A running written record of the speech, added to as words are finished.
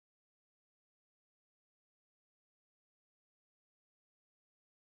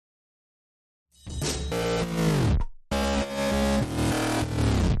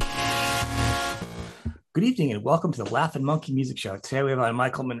Good evening and welcome to the Laughing Monkey Music Show. Today we have on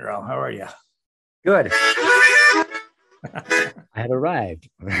Michael Monroe. How are you? Good. I have arrived.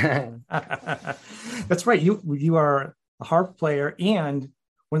 That's right. You are a harp player and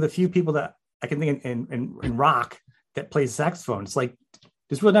one of the few people that I can think in rock that plays saxophone. It's like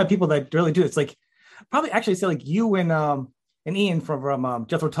there's really not people that really do it. It's like probably actually say like you and Ian from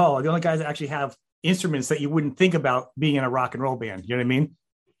Jethro Tull are the only guys that actually have instruments that you wouldn't think about being in a rock and roll band. You know what I mean?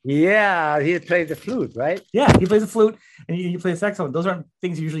 Yeah, he played the flute, right? Yeah, he plays the flute and you play the saxophone. Those aren't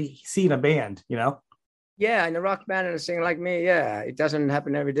things you usually see in a band, you know? Yeah, in a rock band and a singer like me, yeah, it doesn't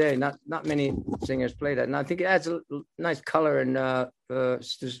happen every day. Not many singers play that, and I think it adds a nice color. And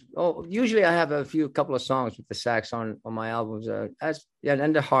usually I have a couple of songs with the sax on my albums, and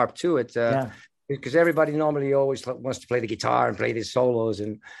the harp too. It's Yeah. because everybody normally always wants to play the guitar and play these solos,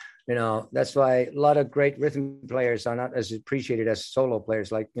 and that's why a lot of great rhythm players are not as appreciated as solo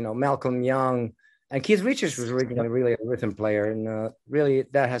players, like Malcolm Young. And Keith Richards was originally really a rhythm player, and really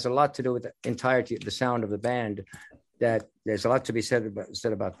that has a lot to do with the entirety of the sound of the band. That there's a lot to be said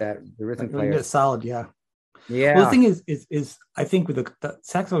about that. The rhythm player, It's solid, yeah. Well, the yeah, thing is I think with the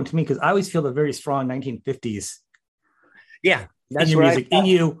saxophone to me, because I always feel the very strong 1950s yeah, in that's your what I music, in thought.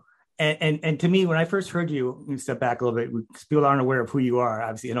 you. And to me, when I first heard you, let me step back a little bit, because people aren't aware of who you are.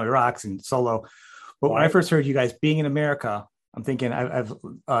 Obviously, you know, your rocks and solo. But when I Right? first heard you guys being in America, I'm thinking I've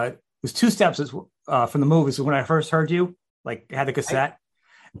it was two steps from the movies. When I first heard you, like had the Right? cassette,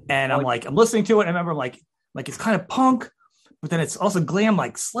 and I'm Oh, like, I'm listening to it. And I remember like it's kind of punk, but then it's also glam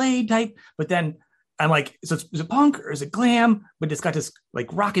like Slade type. But then I'm like, so is it punk or is it glam? But it's got this like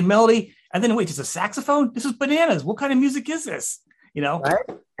rock and melody. And then wait, just a saxophone? This is bananas. What kind of music is this? You know?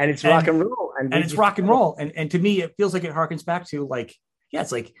 right. And it's rock And and roll, and and it's rock and roll. And to me, it feels like it harkens back to like, yeah,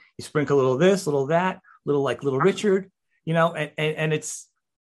 it's like you sprinkle a little of this, a little of that, little like little Richard, you know, and it's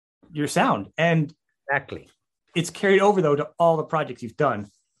your sound. And exactly. it's carried over though to all the projects you've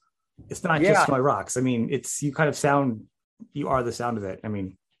done. It's not just Yeah, my rocks. I mean, it's you kind of sound, you are the sound of it. I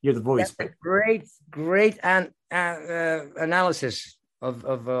mean, you're the voice, that's a but great analysis of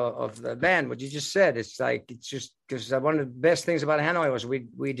the band. What you just said, it's just because one of the best things about Hanoi was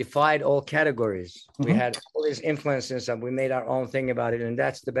we defied all categories. We mm-hmm. had all these influences, and we made our own thing about it. And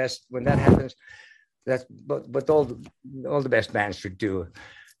that's the best when that happens. That's but all the best bands should do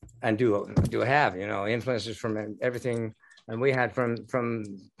and do have influences from everything. And we had from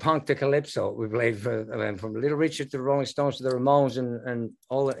punk to calypso. We played from Little Richard to the Rolling Stones to the Ramones and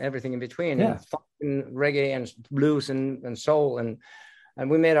everything in between, Yeah, and funk and reggae and blues and soul, and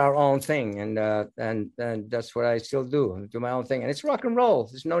we made our own thing. And that's what I still do my own thing. And it's rock and roll.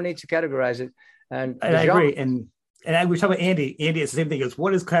 There's no need to categorize it. And and the I genre, agree. And we were talking about Andy. Andy, it's the same thing. He goes,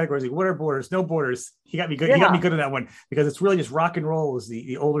 "What is categories? Like, what are borders? No borders." He got me good. He got me yeah, good in that one because it's really just rock and roll is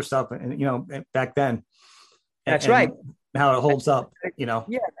the older stuff, and you know back then, that's right. and how it holds up. You know,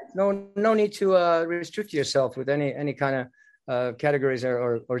 Yeah, no need to restrict yourself with any kind of categories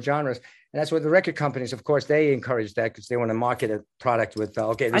or genres. And that's what the record companies, of course, they encourage that because they want to market a product with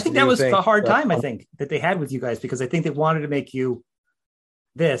okay, I this is think the that new was thing. the hard time I think that they had with you guys because I think they wanted to make you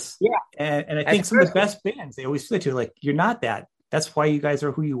this, Yeah, and I that's think some of the perfect. best bands they always fit to like you're not that. That's why you guys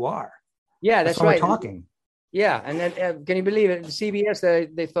are who you are. Yeah, That's that's why we're right. talking. Yeah, and then can you believe it? CBS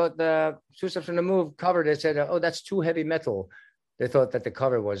they thought the Suicide from the Move cover. They said, "Oh, that's too heavy metal." They thought that the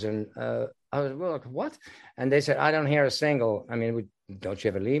cover was, and I was well, like, what? And they said, "I don't hear a single." I mean, don't you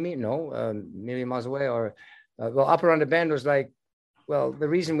ever leave me? No, million miles away. Or well, Up Around the Bend was like, well, the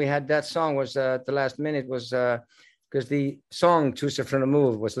reason we had that song was at the last minute was because the song Suicide from the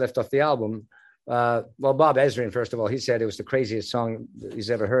Move was left off the album. Well, Bob Ezrin, first of all, he said it was the craziest song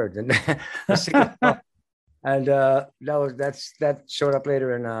he's ever heard, and the second song and that showed up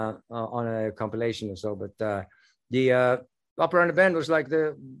later in on a compilation or so. But the Up Around the Bend was like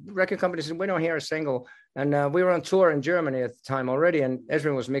the record company said we don't hear a single, and we were on tour in Germany at the time already, and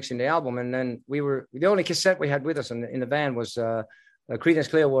Ezrin was mixing the album, and then we were the only cassette we had with us in the van was Creedence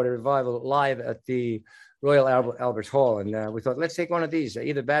Clearwater Revival live at the Royal Albert Hall, and we thought let's take one of these,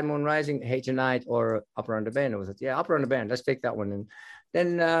 either Bad Moon Rising, Hey Tonight, or Up Around the Bend. It was yeah, Up Around the Bend. Let's take that one. And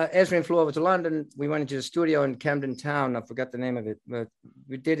then Ezrin flew over to London. We went into the studio in Camden Town. I forgot the name of it, but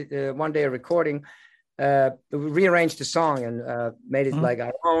we did it one day a recording. We rearranged the song and made it Mhm. like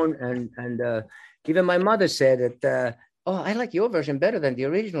our own. And even my mother said that, "Oh, I like your version better than the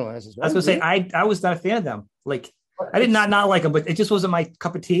original." I said, I was "Oh, gonna say really?" I was not a fan of them. Like I did It's not like them, but it just wasn't my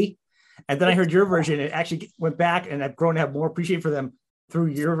cup of tea. And then I heard your version. It actually went back, and I've grown to have more appreciation for them through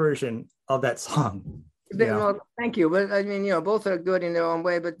your version of that song. You know, well, thank you, but I mean, both are good in their own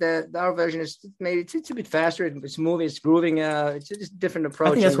way. But our version is maybe it's a bit faster. It's moving, it's grooving. It's just a different I think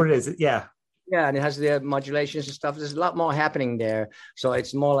approach, that's and what it is. Yeah, Yeah, and it has the modulations and stuff. There's a lot more happening there. So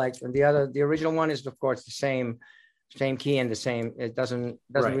it's more like the original one is of course the same key and the same. It doesn't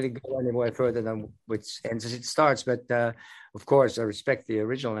Right. really go anywhere further than which ends as it starts. But of course, I respect the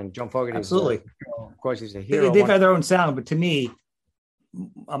original, and John Fogerty is Absolutely. of course he's a hero. They've had their own sound, but to me,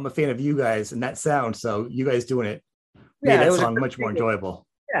 I'm a fan of you guys and that sound. So you guys doing it made that song much more enjoyable.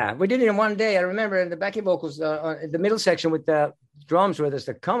 Yeah, we did it in one day. I remember in the backing vocals, in the middle section with the drums, where there's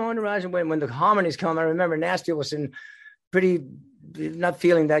the "Come on, Rise and Win." When the harmonies come, I remember Nasty was in pretty not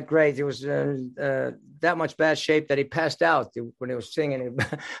feeling that great. It was that much bad shape that he passed out when he was singing.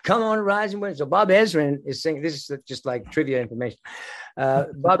 "Come on, Rise and Win." So Bob Ezrin is singing. This is just like trivia information.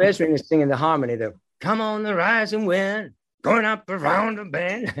 Bob Ezrin is singing the harmony. The "Come on, the Rise and Win." Going up around the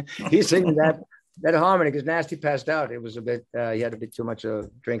bend. He's singing that harmony because Nasty passed out. It was a bit, he had a bit too much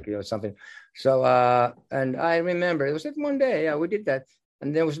drinking or something. So, and I remember it was like one day, yeah, we did that.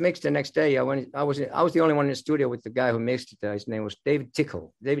 And then it was mixed the next day. I was the only one in the studio with the guy who mixed it. His name was David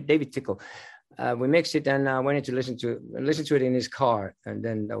Tickle. David Tickle. We mixed it and went in to listen to it in his car. And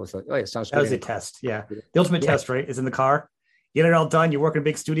then that was like, oh, yeah, it sounds good. That was a test. Yeah. The ultimate test, right? Is in the car. You get it all done. You work in a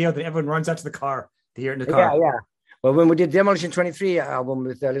big studio. Then everyone runs out to the car to hear it in the car. Yeah. Well, when we did Demolition 23 album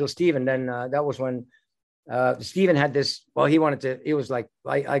with Little Steven, then that was when Steven had this. Well, he wanted to. He was like,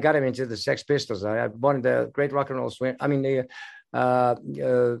 I got him into the Sex Pistols. I wanted the Great Rock and Roll Swindle. I mean the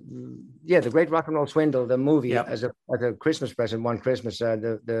Great Rock and Roll Swindle, the movie, as a Christmas present one Christmas.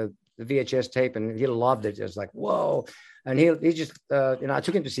 The VHS tape, and he loved it. It was like whoa, and he just I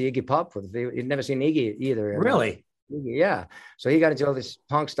took him to see Iggy Pop. He'd never seen Iggy either. Really. Yeah, so he got into all this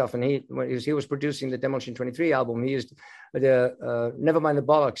punk stuff, and when he was producing the Demolition 23 album, he used the Never Mind the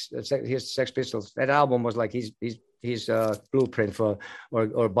Bollocks, his Sex Pistols. That album was like his blueprint for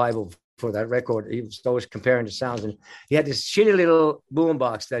or Bible for that record. He was always comparing the sounds, and he had this shitty little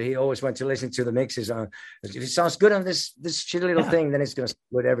boombox that he always went to listen to the mixes on. If it sounds good on this shitty little thing, then it's going to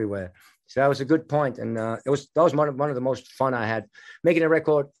sound good everywhere. So that was a good point, and that was one of the most fun I had making a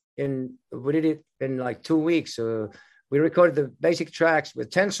record. We did it in like 2 weeks. We recorded the basic tracks with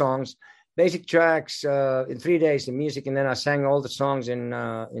 10 songs, basic tracks in 3 days, the music, and then I sang all the songs in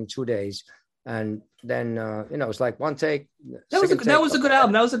 2 days. And then it was like one take. That was a good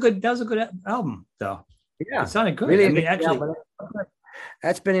album. That was a good album, though. Yeah, it sounded good. Really, I mean, actually,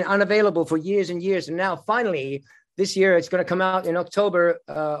 that's been unavailable for years and years, and now finally. This year, it's going to come out in October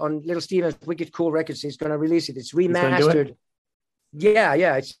on Little Steven's Wicked Cool Records. He's going to release it. It's remastered.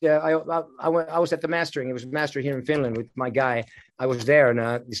 Yeah. It's I was at the mastering. It was mastered here in Finland with my guy. I was there, and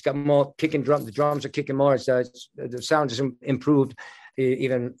it's got more kicking drum. The drums are kicking more. The sound is improved.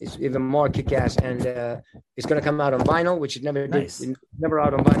 It's even more kick-ass, and it's going to come out on vinyl, which it never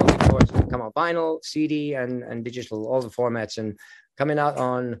out on vinyl before. It's going to come on vinyl, CD, and digital, all the formats, and coming out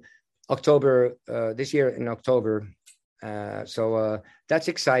on October this year in October. So that's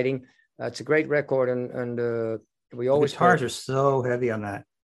exciting. It's a great record, and we always guitars are so heavy on that.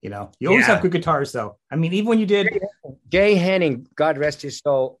 You always have good guitars, though. I mean, even when you did Jay Henning, God rest his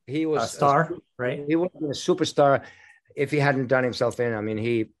soul, he was a star, right? He would have been a superstar if he hadn't done himself in. I mean,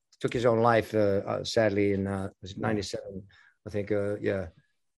 he took his own life sadly in was it 97, I think.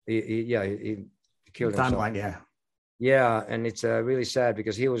 He killed himself. Yeah, and it's really sad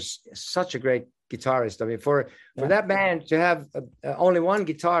because he was such a great guitarist. I mean, for that band to have only one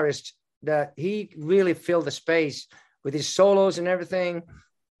guitarist, that he really filled the space with his solos and everything.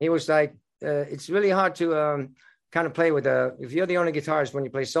 He was like, it's really hard to kind of play with if you're the only guitarist when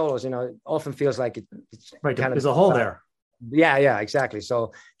you play solos, it often feels like it's right. There's a hole there. Yeah, exactly.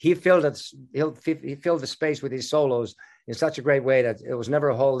 So he filled the space with his solos in such a great way that it was never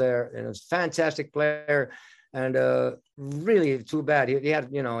a hole there. And it was a fantastic player. And really too bad. He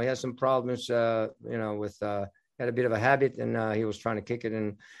had some problems, with had a bit of a habit, and he was trying to kick it.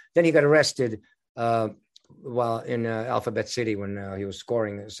 And then he got arrested while in Alphabet City when he was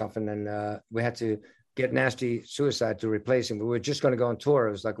scoring something. And we had to get Nasty Suicide to replace him. We were just going to go on tour.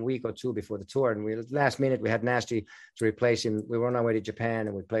 It was like a week or two before the tour. And last minute, we had Nasty to replace him. We were on our way to Japan,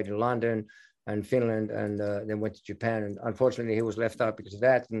 and we played in London and Finland, and then went to Japan. And unfortunately, he was left out because of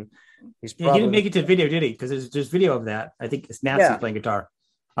that. And he didn't make it to video, did he? Because there's video of that. I think it's Nasty playing guitar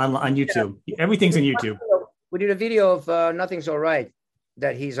on YouTube. Yeah. Everything's on YouTube. We did a video of Nothing's All Right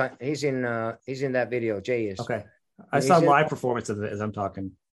that he's in that video. Jay is. Okay. I saw a live performance of it as I'm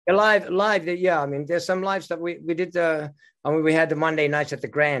talking. Live. Yeah. I mean, there's some live stuff we did. We had the Monday nights at the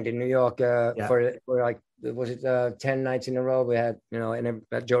Grand in New York for like, was it 10 nights in a row? We had, and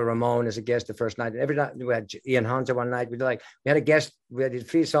Joe Ramone as a guest the first night. Every night we had Ian Hunter one night. We had a guest. We did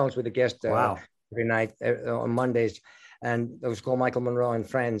 3 songs with a guest every night on Mondays. and it was called Michael Monroe and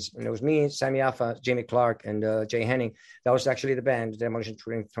Friends. And it was me, Sammy Alpha, Jimmy Clark, and Jay Henning. That was actually the band, the Demolition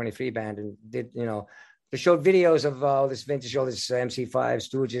 23 band, and did, they showed videos of all this vintage, all this MC5,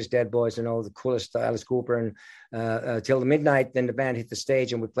 Stooges, Dead Boys, and all the coolest Alice Cooper, and till the midnight. Then the band hit the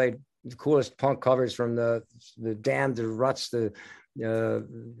stage, and we played the coolest punk covers from the Damned, the Ruts, the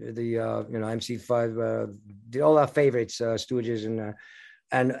MC5, did all our favorites, Stooges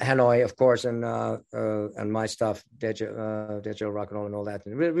and Hanoi, of course, and my stuff, Dead Joe Rock and Roll and all that.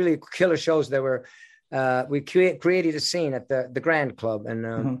 And really killer shows. There were. We created a scene at the Grand Club,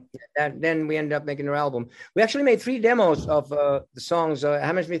 and then we ended up making our album. We actually made 3 demos of the songs: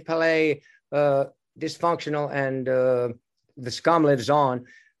 Hammersmith Palais, Dysfunctional, and The Scum Lives On.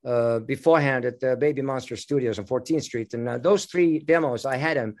 Beforehand at the Baby Monster Studios on 14th Street, and those 3 demos I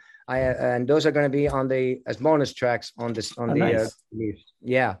had them. And those are going to be on as bonus tracks on this Nice.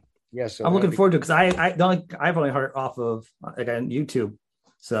 Yeah. So I'm looking forward to it, because I've only heard it off of on YouTube.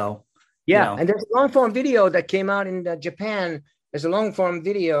 So yeah, and there's a long form video that came out in Japan. There's a long form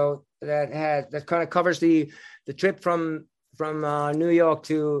video that kind of covers the trip from New York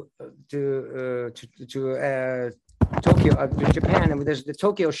to Tokyo, Japan, and there's the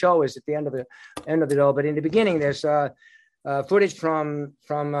Tokyo show is at the end of it all. But in the beginning, there's footage from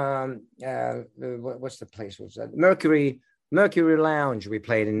what's the place? Was that Mercury Lounge? We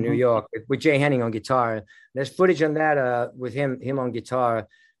played in New York with Jay Henning on guitar. There's footage on that with him on guitar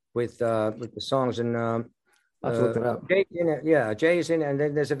with the songs, and I'll have to look that up. Jay's in it. Yeah, Jay is in, and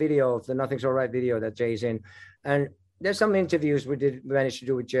then there's a video of the Nothing's All Right video that Jay's in, and there's some interviews we managed to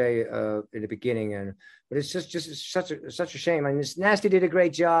do with Jay in the beginning, but it's just such a shame. I mean, Nasty did a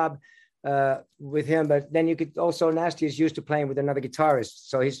great job with him, but then you could also, Nasty is used to playing with another guitarist,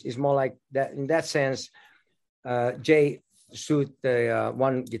 so he's more like that in that sense. Jay suit the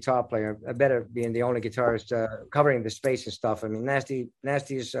one guitar player better, being the only guitarist covering the space and stuff. I mean, Nasty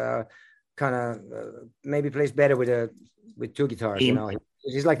is kind of maybe plays better with 2 guitars.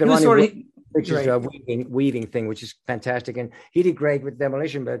 He's like the one which is a weaving thing, which is fantastic, and he did great with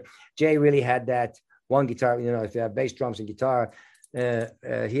Demolition. But Jay really had that one guitar. If you have bass, drums, and guitar,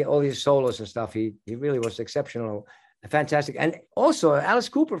 he all these solos and stuff. He really was exceptional, fantastic, and also Alice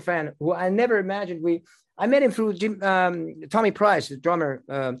Cooper fan who I never imagined I met him through Tommy Price, the drummer,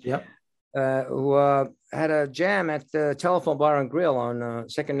 who had a jam at the Telephone Bar and Grill on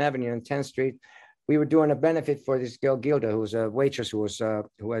 2nd Avenue and 10th Street. We were doing a benefit for this girl, Gilda, who was a waitress who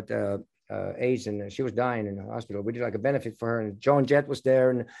had AIDS, and she was dying in the hospital. We did like a benefit for her, and Joan Jett was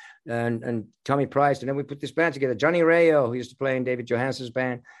there, and Tommy Price. And then we put this band together. Johnny Rayo, who used to play in David Johansen's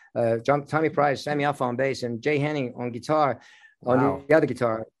band, Tommy Price, Sammy Alpha on bass, and Jay Henning on guitar. On the other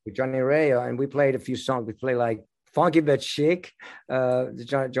guitar with Johnny Rayo, and we played a few songs. We played like Funky But Chic,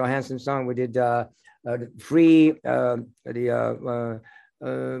 the Johansson song. We did Free,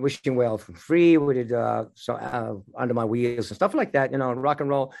 Wishing Well from Free. We did Under My Wheels and stuff like that, rock and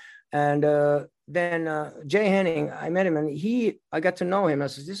roll. And then Jay Henning, I met him, and I got to know him. I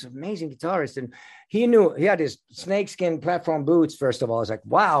said, this is an amazing guitarist. And he had his snakeskin platform boots, first of all. I was like,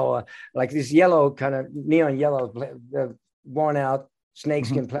 wow, like this yellow, kind of neon yellow, worn out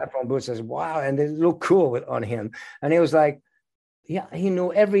snakeskin platform boots. I said, wow, and they look cool on him. And he was like, yeah, he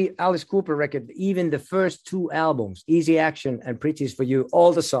knew every Alice Cooper record, even the first 2 albums, Easy Action and Pretty's for You,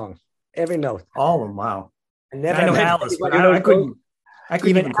 all the songs, every note. All of them, wow. I know Alice, but I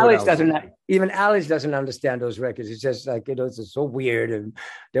couldn't even Alice doesn't understand those records. It's just like, it's so weird, and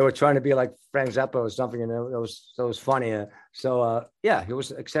they were trying to be like Frank Zappa or something, and it was funny. So he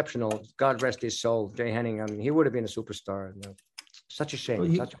was exceptional. God rest his soul, Jay Henning. I mean, he would have been a superstar. Such a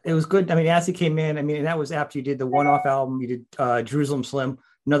shame. It was good. I mean, as he came in, and that was after you did the one-off album. You did Jerusalem Slim,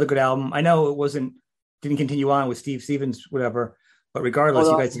 another good album. I know it didn't continue on with Steve Stevens, whatever, but regardless,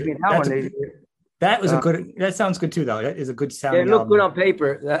 you guys did that. Was a good. That sounds good too, though. That is a good sounding. It looked good on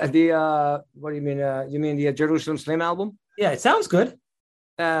paper. What do you mean? You mean the Jerusalem Slim album? Yeah, it sounds good.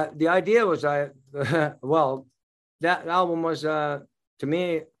 The idea was that album was to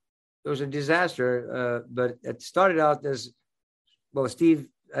me, it was a disaster. But it started out as Steve.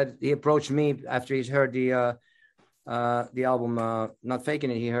 He approached me after he's heard the album Not Faking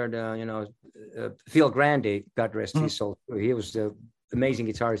It. He heard Phil Grande, God rest his soul. He was the amazing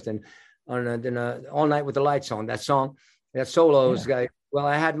guitarist, and on All Night with the Lights On, that song, that solos guy. Well,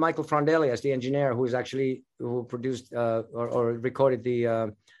 I had Michael Frondelli as the engineer, who produced or recorded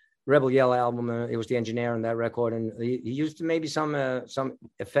the Rebel Yell album. He was the engineer on that record, and he used maybe some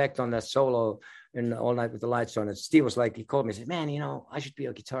effect on that solo in All Night with the Lights On. And Steve was like, he called me and said, man, I should be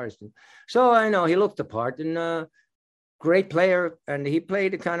a guitarist. And so I know he looked the part, and great player, and he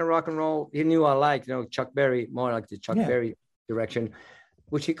played the kind of rock and roll he knew I liked, Chuck Berry, more like the Chuck Berry direction,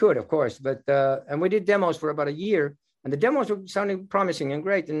 which he could, of course. But and we did demos for about a year, and the demos were sounding promising and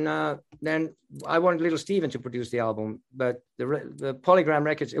great. And then I wanted Little Steven to produce the album, but the Polygram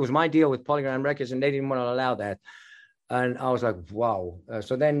Records, it was my deal with Polygram Records, and they didn't want to allow that. And I was like, wow.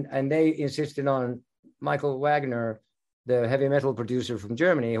 So then, and they insisted on Michael Wagner, the heavy metal producer from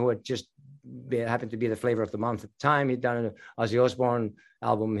Germany, who had just happened to be the flavor of the month at the time. He'd done an Ozzy Osbourne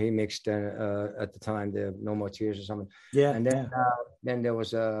album he mixed at the time, the No More Tears or something. Yeah. And then there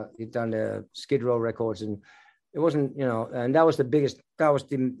was he'd done the Skid Row records, and it wasn't, and that was a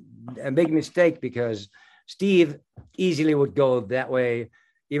big mistake, because Steve easily would go that way,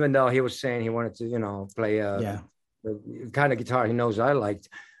 even though he was saying he wanted to, play the kind of guitar he knows I liked.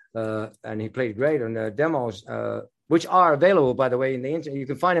 And he played great on the demos, which are available, by the way, in the internet. You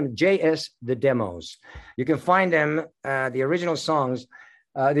can find them, JS The Demos. You can find them, the original songs,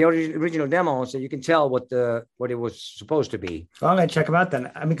 the original demos, so you can tell what it was supposed to be. Well, I'm going to check them out then.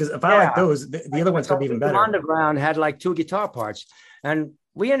 I mean, because if I like those, the other ones could be even better. Underground had like 2 guitar parts. And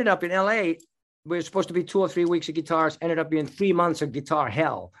we ended up in LA. We were supposed to be 2 or 3 weeks of guitars, ended up being 3 months of guitar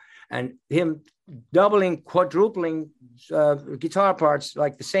hell. And him doubling, quadrupling guitar parts,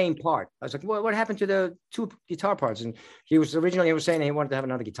 like the same part. I was like, what happened to the 2 guitar parts? And he was saying he wanted to have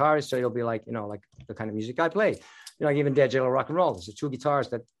another guitarist, so it'll be like, like the kind of music I play. Even Dead Jello Rock and Roll. There's 2 guitars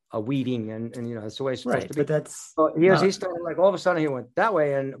that are weaving, and that's the way it's supposed to be. But that's he started, like, all of a sudden he went that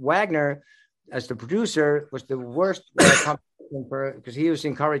way, and Wagner, as the producer, was the worst competition because he was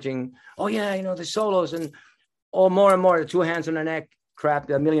encouraging, the solos and more and more the 2 hands on the neck crap,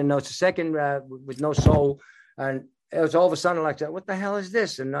 a million notes a second with no soul. And it was all of a sudden like, what the hell is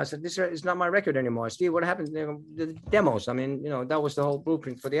this? And I said, this is not my record anymore. Steve, what happened to the demos? I mean, that was the whole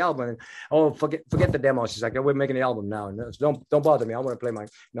blueprint for the album. And, forget the demos. It's like, we're making the album now. And don't bother me. I want to play I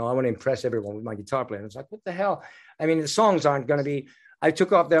want to impress everyone with my guitar playing. It's like, what the hell? I mean, the songs aren't going to be, I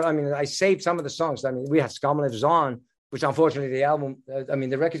took off there. I mean, I saved some of the songs. I mean, we had Scum Lives On, which unfortunately the album,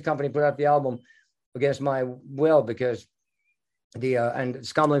 the record company put out the album against my will, because and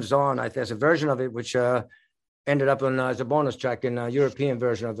Scum Lives On, there's a version of it which ended up on as a bonus track in a European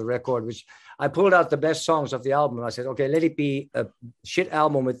version of the record, which I pulled out the best songs of the album. I said, okay, let it be a shit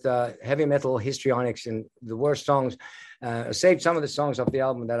album with heavy metal histrionics and the worst songs. I saved some of the songs of the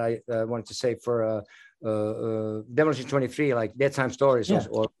album that I wanted to save for Demolition 23, like Bedtime Stories,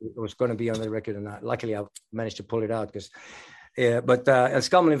 or it was going to be on the record, and luckily I managed to pull it out because. But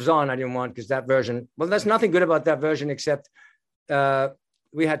Scum Lives On, I didn't want, because that version. Well, there's nothing good about that version except.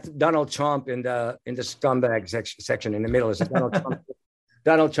 We had Donald Trump in the scumbag section in the middle. It's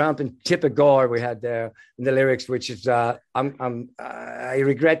Donald Trump and Tipper Gore we had there in the lyrics, which is I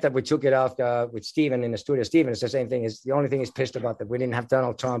regret that we took it off with Steven in the studio. Steven, it's the same thing. The only thing he's pissed about that we didn't have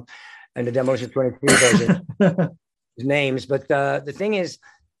Donald Trump and the Demolition 23 version names. But the thing is,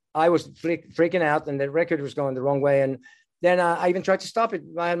 I was freaking out, and the record was going the wrong way. And then I even tried to stop it.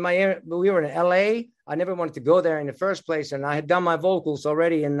 We were in LA. I never wanted to go there in the first place. And I had done my vocals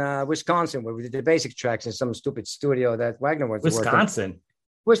already in Wisconsin, where we did the basic tracks in some stupid studio that Wagner was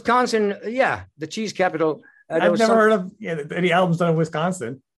Wisconsin, yeah, the cheese capital. I've never heard of any albums done in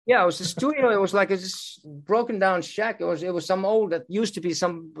Wisconsin. Yeah, it was a studio. It was like a broken down shack. It was some old, that used to be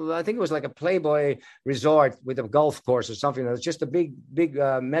I think it was like a Playboy resort with a golf course or something. It was just a big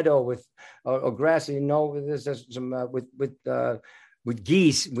meadow with or grassy. There's some with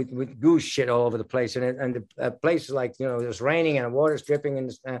geese, with goose shit all over the place. And the place is like, it was raining and the water's dripping.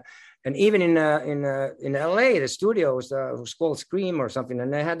 And even in LA, the studio was called Scream or something.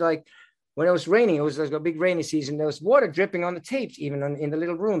 And they had like, when it was raining, it was like a big rainy season. There was water dripping on the tapes, even in the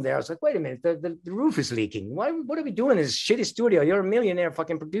little room there. I was like, wait a minute, the roof is leaking. What are we doing in this shitty studio? You're a millionaire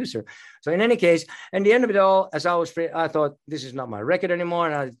fucking producer. So in any case, and the end of it all, as I thought, this is not my record anymore.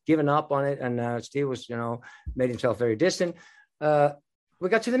 And I'd given up on it. And Steve was, made himself very distant. We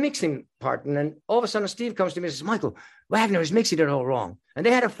got to the mixing part. And then all of a sudden, Steve comes to me and says, Michael, Wagner is mixing it all wrong. And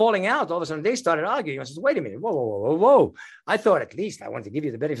they had a falling out. All of a sudden, they started arguing. I said, wait a minute. Whoa. I thought at least I wanted to give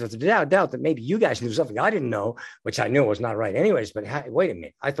you the benefit of the doubt that maybe you guys knew something I didn't know, which I knew was not right anyways. But wait a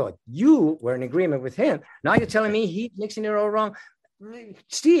minute. I thought you were in agreement with him. Now you're telling me he's mixing it all wrong.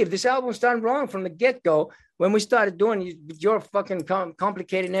 Steve, this album's done wrong from the get-go. When we started doing your fucking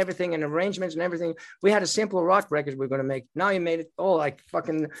complicated everything and arrangements and everything, we had a simple rock record we were going to make. Now you made it all like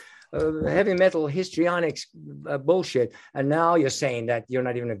fucking heavy metal histrionics bullshit. And now you're saying that you're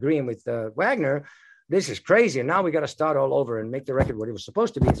not even agreeing with Wagner. This is crazy. And now we got to start all over and make the record what it was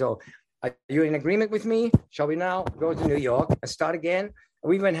supposed to be. So are you in agreement with me? Shall we now go to New York and start again?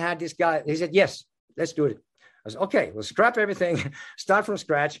 We even had this guy. He said, yes, let's do it. I was okay. We'll scrap everything, start from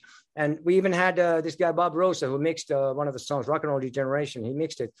scratch. And we even had this guy Bob Rosa who mixed one of the songs, "Rock and Roll Degeneration." He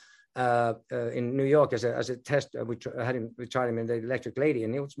mixed it in New York as a test. We tried him in the Electric Lady,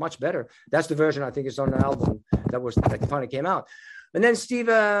 and it was much better. That's the version I think is on the album that finally came out. And then Steve,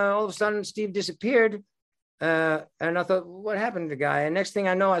 all of a sudden, Steve disappeared. And I thought, what happened to the guy? And next thing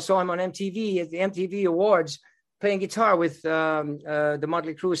I know, I saw him on MTV at the MTV Awards playing guitar with the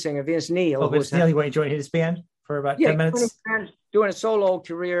Motley Crue singer Vince Neil. Oh, Vince Neil, he went to join his band for about 10 minutes. Doing a solo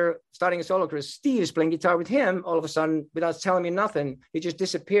career, starting a solo career. Steve is playing guitar with him. All of a sudden, without telling me nothing, he just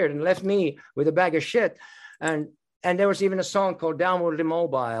disappeared and left me with a bag of shit. And there was even a song called "Downward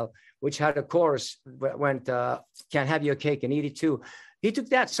Immobile," which had a chorus that went, "Can't have your cake and eat it too." He took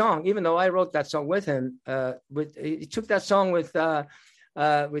that song, even though I wrote that song with him. He took that song with the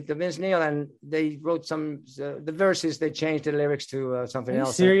Vince Neil, and they wrote the verses. They changed the lyrics to something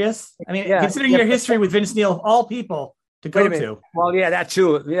else. Serious? I mean, considering your history with Vince Neil, of all people to go to. Well, yeah, that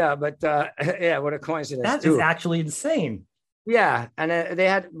too. Yeah, but yeah, what a coincidence. That is actually insane. Yeah, and they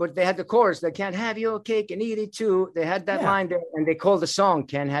had the chorus. They can't have your cake and eat it too. They had that line there, and they called the song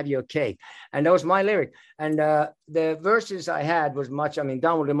 "Can't Have Your Cake," and that was my lyric. And the verses I had was much. I mean,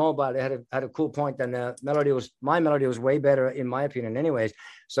 "Downward Immobile," they had a cool point, and my melody was way better in my opinion, anyways.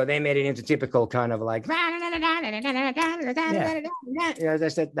 So they made it into typical kind of like, that's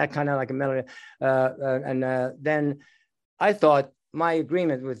that kind of like a melody. Then I thought, my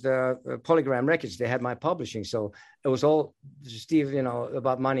agreement with Polygram Records, they had my publishing. So it was all Steve,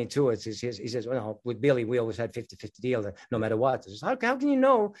 about money too. He says, well, with Billy, we always had 50-50 deal, no matter what. Says, how can you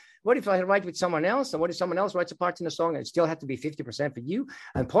know? What if I write with someone else? And what if someone else writes a part in the song and it still had to be 50% for you?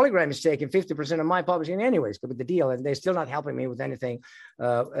 And Polygram is taking 50% of my publishing anyways, with the deal. And they're still not helping me with anything,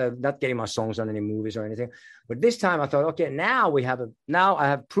 not getting my songs on any movies or anything. But this time I thought, okay, now I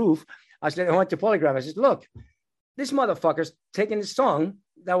have proof. I went to Polygram. I said, look, this motherfucker's taking this song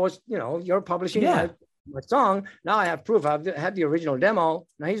that was, you're publishing my song. Now I have proof. I have the original demo.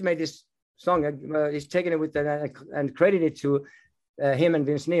 Now he's made this song. He's taken it with and credited it to him and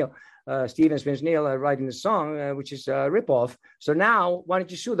Vince Neil, Steve and Vince Neil writing the song, which is a ripoff. So now why don't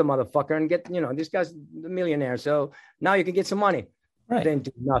you sue the motherfucker and get, this guy's the millionaire. So now you can get some money. Right. They didn't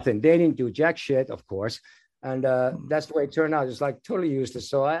do nothing. They didn't do jack shit, of course. And that's the way it turned out. It's like totally useless.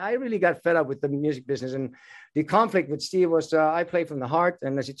 So I really got fed up with the music business. And the conflict with Steve was I played from the heart.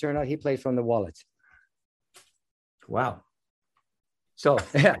 And as it turned out, he played from the wallet. Wow. So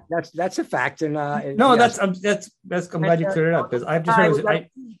yeah, that's a fact. And no, that's I'm glad you cleared it up, because I've just heard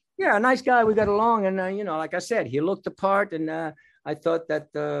a nice guy. We got along, and like I said, he looked the part, and I thought that,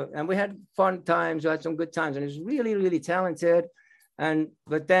 and we had fun times. We had some good times, and he was really, really talented.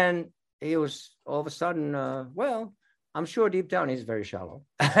 But then he was all of a sudden, I'm sure deep down he's very shallow.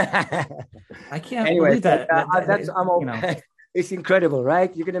 I can't believe that. It's incredible,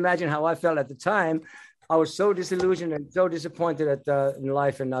 right? You can imagine how I felt at the time. I was so disillusioned and so disappointed in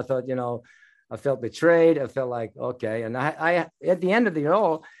life. And I thought, I felt betrayed. I felt like, okay. And I at the end of the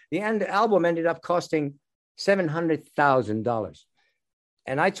album ended up costing $700,000.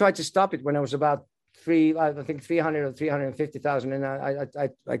 And I tried to stop it when I was about I think 300 or 350,000. And I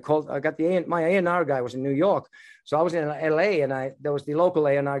got my A&R guy was in New York. So I was in LA, and there was the local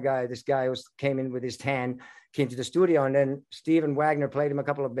A&R guy. This guy came in with his tan, came to the studio, and then Steven Wagner played him a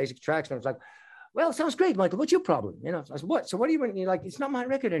couple of basic tracks. And I was like, well, sounds great, Michael. What's your problem? I said, what? So what do you want? You're like, it's not my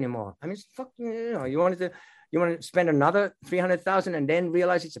record anymore. I mean, it's fucking, you want to spend another 300,000 and then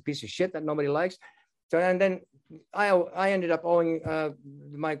realize it's a piece of shit that nobody likes. So, and then I ended up owing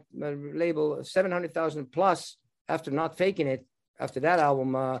my label 700,000 plus after not faking it. After that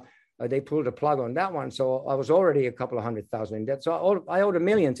album, they pulled a plug on that one. So I was already a couple of 100,000 in debt. So I owed $1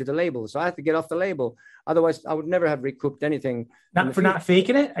 million to the label. So I had to get off the label. Otherwise, I would never have recouped anything. Not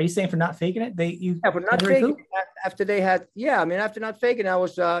faking it? Are you saying for not faking it? For not faking it. After they had, after not faking it, it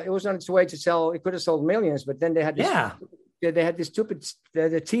was on its way to sell. It could have sold millions, but then they had this. Yeah. They had this stupid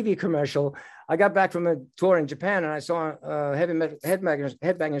the TV commercial. I got back from a tour in Japan, and I saw Heavy Metal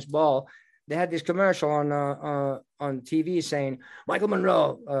Headbangers Ball. They had this commercial on TV saying Michael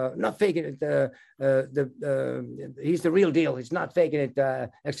Monroe, not faking it. He's the real deal. He's not faking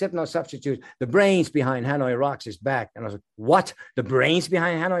it. Accept no substitute. The brains behind Hanoi Rocks is back. And I was like, what? The brains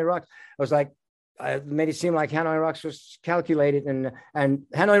behind Hanoi Rocks? I was like, I made it seem like Hanoi Rocks was calculated, and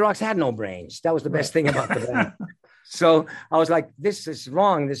Hanoi Rocks had no brains. That was the best thing about the band. So I was like, this is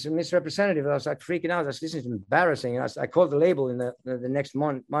wrong. This is misrepresentative. I was like freaking out. This is embarrassing. And I called the label in the next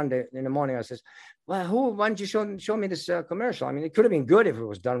Monday in the morning. I says, well, why don't you show me this commercial? I mean, it could have been good if it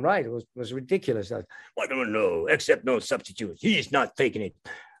was done right. It was ridiculous. I don't know, accept no substitute. He's not faking it.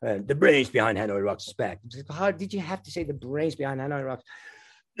 The brains behind Hanoi Rocks is back. How did you have to say the brains behind Hanoi Rocks?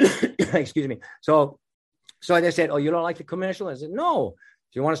 Excuse me. So they said, oh, you don't like the commercial? I said, no.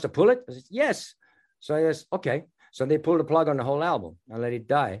 Do you want us to pull it? I said, yes. So I said, okay. So they pulled the plug on the whole album and let it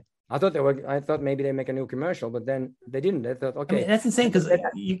die. I thought maybe they make a new commercial, but then they didn't. They thought, okay. I mean, that's insane because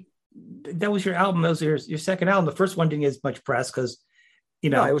that was your album. That was your second album. The first one didn't get as much press because,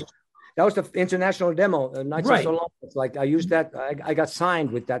 that was the international demo. Nights Are So Long. It's like I used that. I got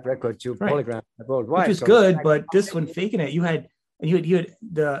signed with that record to Polygram worldwide, which was good. But this one, Faking It, you had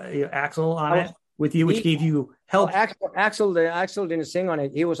the Axl on it with you, which gave you help. Axl didn't sing on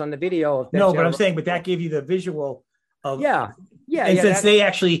it. He was on the video. No, but I'm saying, but that gave you the visual of yeah. And since they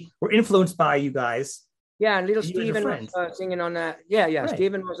actually were influenced by you guys. Yeah, and little Steven was singing on that. Yeah. Right.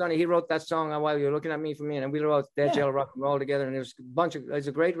 Steven was on it. He wrote that song While You're Looking at Me for Me, and we wrote Dead Jail Rock and Roll together. And it was it's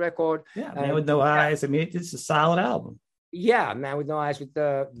a great record. Yeah, Man with No Eyes. I mean, it's a solid album. Yeah, Man with No Eyes with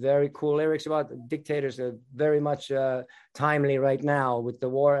very cool lyrics about dictators. Very much timely right now with the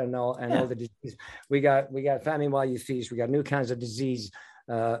war and all the disease. We got famine while you feast. We got new kinds of disease.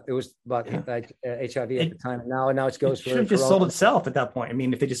 It was about HIV at the time. Now it goes for. Should have just sold itself at that point. I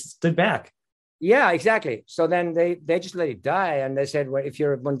mean, if they just stood back. Yeah, exactly. So then they just let it die, and they said, well, if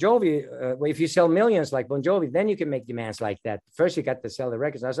you're Bon Jovi, if you sell millions like Bon Jovi, then you can make demands like that. First, you got to sell the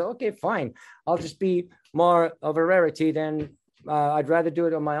records. I said, okay, fine. I'll just be more of a rarity than I'd rather do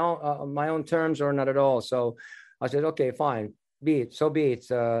it on my own terms or not at all. So I said, okay, fine, be it.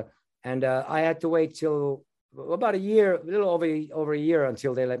 And I had to wait till about a little over a year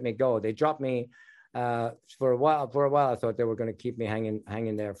until they let me go. They dropped me. For a while, I thought they were going to keep me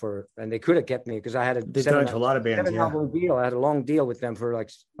hanging there and they could have kept me because I had a lot of bands. Album deal. I had a long deal with them for like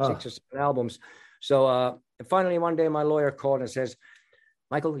 6 or 7 albums. So finally, one day, my lawyer called and says,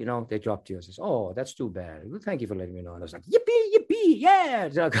 Michael, they dropped you. I says, oh, that's too bad. Well, thank you for letting me know. And I was like, yippee, yeah.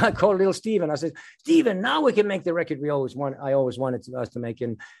 So I called little Steven. I said, Steven, now we can make the record I always wanted us to make.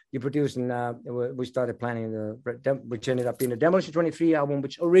 And you produced, and we started planning which ended up being a Demolition 23 album,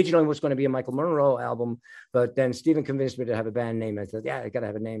 which originally was going to be a Michael Monroe album. But then Steven convinced me to have a band name. I said, yeah, I got to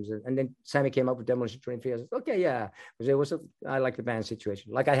have a name. And then Sammy came up with Demolition 23. I said, okay, yeah. Because I like the band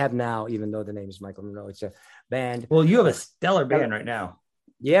situation, like I have now, even though the name is Michael Monroe. It's a band. Well, you have a stellar band right now.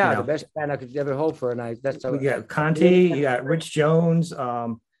 Yeah, the best band I could ever hope for, and you got Conti, you got Rich Jones,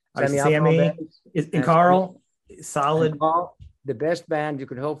 Sammy, and Carl, solid. Carl, the best band you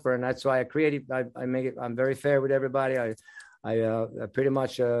could hope for, and that's why I make it. I'm very fair with everybody. I pretty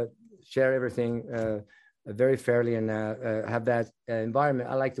much share everything very fairly and have that environment.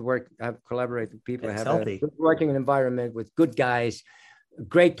 I like to collaborate with people. Have a good working environment with good guys.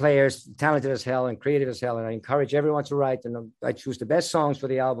 Great players, talented as hell and creative as hell. And I encourage everyone to write. And I choose the best songs for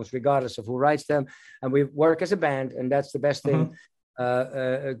the albums, regardless of who writes them. And we work as a band. And that's the best thing.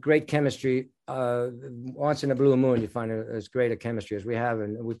 Great chemistry. Once in a blue moon, you find as great a chemistry as we have.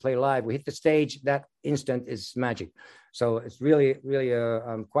 And we play live. We hit the stage. That instant is magic. So it's really, really,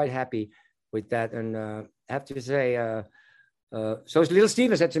 I'm quite happy with that. And I have to say, so little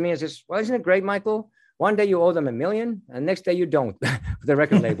Steven said to me, he says, well, isn't it great, Michael? One day you owe them $1 million, and next day you don't. For the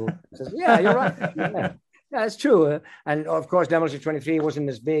record label. I says, yeah, you're right. Yeah, it's true. And of course, Demolition 23 wasn't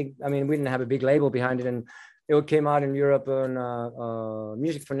as big. I mean, we didn't have a big label behind it, and it came out in Europe on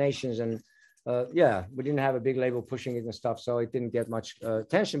Music for Nations, and we didn't have a big label pushing it and stuff, so it didn't get much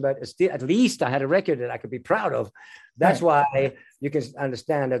attention. But at least I had a record that I could be proud of. That's why you can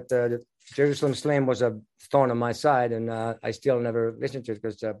understand that the Jerusalem Slim was a thorn on my side, and I still never listened to it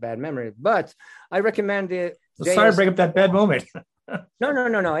because it's a bad memory. But I recommend it. Sorry to bring up that bad moment.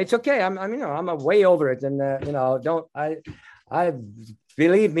 No. It's okay. I'm way over it, and don't. I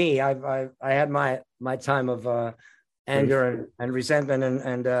believe me. I had my time of anger and resentment,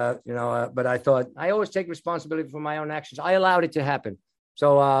 and but I thought I always take responsibility for my own actions. I allowed it to happen.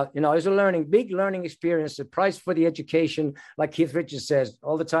 So, it was a big learning experience, the price for the education. Like Keith Richards says,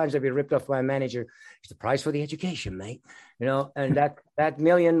 all the times I've been ripped off by a manager, it's the price for the education, mate. And that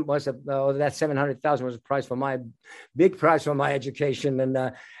million was, that 700,000 was a big price for my education.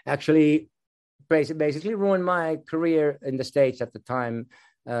 And actually basically ruined my career in the States at the time,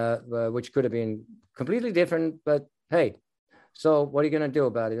 which could have been completely different, but hey. So what are you going to do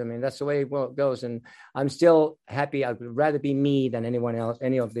about it? I mean, that's the way it goes. And I'm still happy. I'd rather be me than anyone else,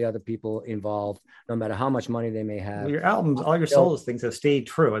 any of the other people involved, no matter how much money they may have. Well, your albums, all your solo things have stayed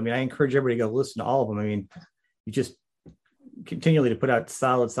true. I mean, I encourage everybody to go listen to all of them. I mean, you just continually to put out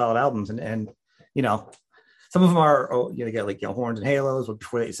solid albums. And some of them are, you get like, Horns and Halos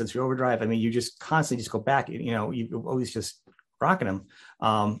before they Sensory Overdrive. I mean, you just constantly just go back, you always just rocking them.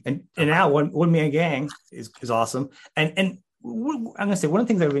 And now One Man Gang is awesome. And I'm gonna say one of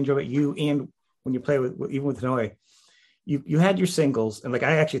the things I really enjoy about you, and when you play even with Hanoi, you had your singles, and like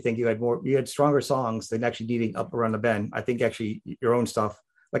I actually think you had stronger songs than actually needing Up Around the Bend. I think actually your own stuff.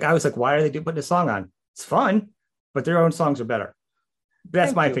 Like I was like, why are they putting a song on? It's fun, but their own songs are better.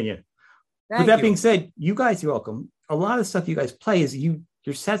 That's my opinion. With that being said, you guys, you're welcome. A lot of stuff you guys play is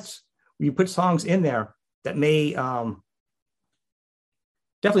your sets. You put songs in there that may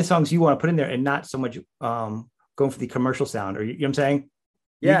definitely songs you want to put in there, and not so much going for the commercial sound. Or you know what I'm saying?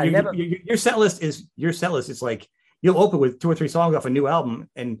 Yeah, your set list is It's like you'll open with 2 or 3 songs off a new album,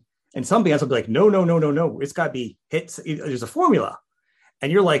 and some bands will be like, no, it's got to be hits. There's a formula,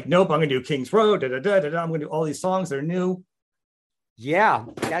 and you're like, nope, I'm gonna do King's Road. I'm gonna do all these songs that are new. Yeah,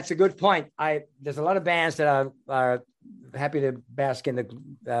 that's a good point. There's a lot of bands that are happy to bask in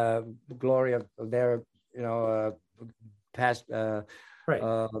the glory of their, past, right.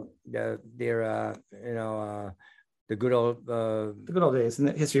 the good old days in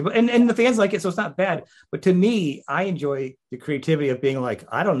the history. But and the fans like it, so it's not bad. But to me, I enjoy the creativity of being like,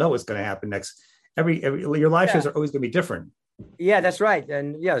 I don't know what's going to happen next. Every your live shows are always going to be different. Yeah, that's right.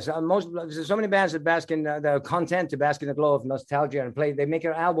 And yes, there's so many bands that bask in the content to bask in the glow of nostalgia and play. They make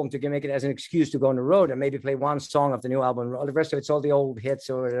an album to make it as an excuse to go on the road and maybe play one song of the new album. All the rest of it's all the old hits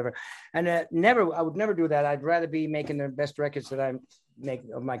or whatever. And I would never do that. I'd rather be making the best records that I make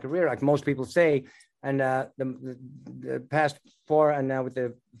of my career, like most people say. And the past 4 and now with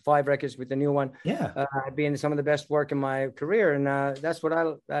the 5 records with the new one, I've been some of the best work in my career. And that's what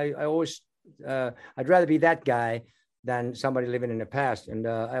I always. I'd rather be that guy than somebody living in the past. And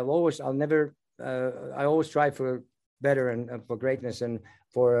I always strive for better and for greatness and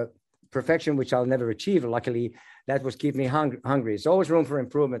for perfection, which I'll never achieve. Luckily, that was keep me hungry. It's always room for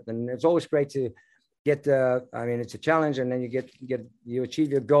improvement, and it's always great to get. It's a challenge, and then you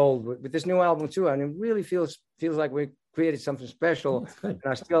achieve your goal with this new album too. And it really feels like we created something special. And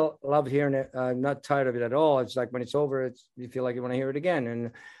I still love hearing it. I'm not tired of it at all. It's like when it's over, you feel like you want to hear it again.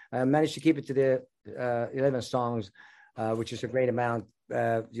 And I managed to keep it to the 11 songs. Which is a great amount.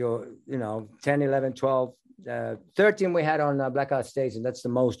 10, 11, 12, 13 we had on Blackout Stage, and that's the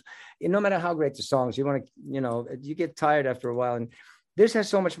most. No matter how great the songs, you want to, you get tired after a while. And this has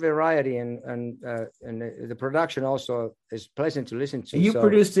so much variety, and the production also is pleasant to listen to. You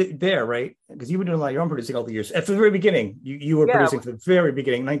produced it there, right? Because you've been doing a lot of your own producing all the years. At the very beginning, you were producing from the very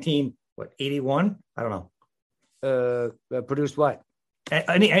beginning, 81? I don't know. Produced what? You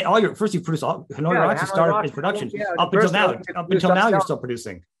produced all Hanoi Rocks. You started his production up until now. Up until now, you're still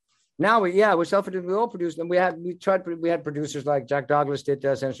producing. Now we're self-produced. We all produced, and we had producers like Jack Douglas did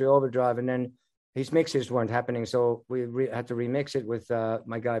Sensory Overdrive, and then his mixes weren't happening, so we had to remix it with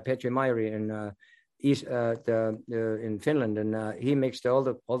my guy Petri Maieri in Finland, and he mixed all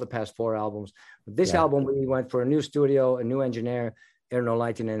the past 4 albums. But this album, we went for a new studio, a new engineer, Erno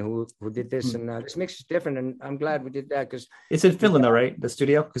Laitinen, who did this, and this mix is different, and I'm glad we did that because it's in Finland, though, right? The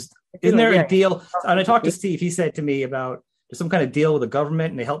studio, because isn't there a deal? And I talked to Steve. He said to me about there's some kind of deal with the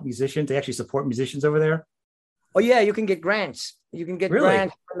government, and they help musicians. They actually support musicians over there. Oh yeah, you can get grants. You can get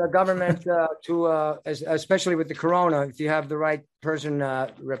grants from the government especially with the corona. If you have the right person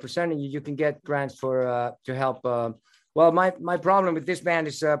representing you, you can get grants for to help. Well, my problem with this band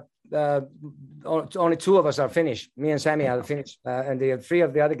is. Only 2 of us are Finnish. Me and Sammy are Finnish, and the 3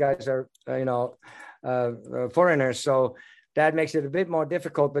 of the other guys are, foreigners. So that makes it a bit more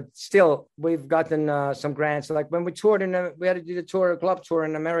difficult. But still, we've gotten some grants. Like when we toured we had to do a club tour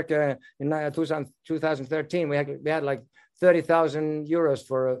in America in 2013. We had like 30,000 euros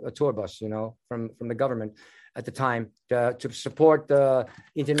for a tour bus, from the government at the time to support the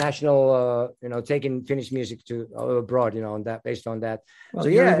international, taking Finnish music to abroad, and that based on that. Well, so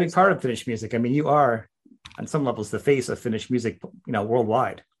you're a big part of Finnish music. I mean, you are on some levels the face of Finnish music,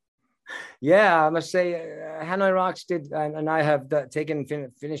 worldwide. Yeah, I must say, Hanoi Rocks did, and I have taken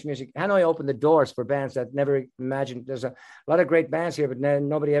Finnish music. Hanoi opened the doors for bands that never imagined. There's a lot of great bands here, but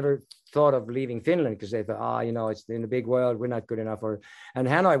nobody ever thought of leaving Finland because they thought, it's in the big world, we're not good enough. And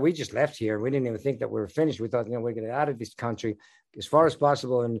Hanoi, we just left here. We didn't even think that we were finished. We thought, we're going to get out of this country as far as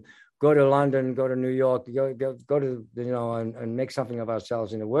possible and go to London, go to New York, go to, and make something of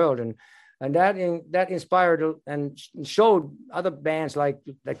ourselves in the world. And that inspired and showed other bands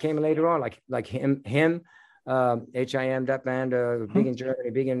that came later on, like him, HIM, that band, big in Germany,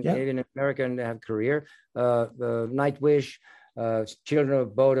 big in America, and they have a career. Nightwish, Children of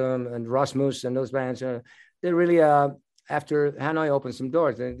Bodom, and Rasmus, and those bands. They really, after Hanoi opened some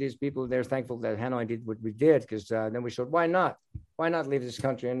doors, and these people, they're thankful that Hanoi did what we did, because then we showed, why not? Why not leave this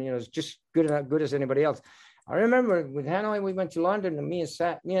country? And, it's just good as anybody else. I remember with Hanoi, we went to London, and me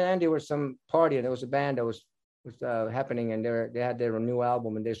and Andy were some party, and there was a band that was was happening, and they had their new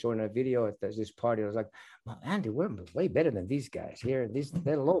album, and they're showing a video at this party. I was like, well, Andy, we're way better than these guys here.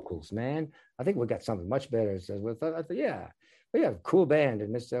 They're locals, man. I think we got something much better. So I thought, yeah, we have a cool band,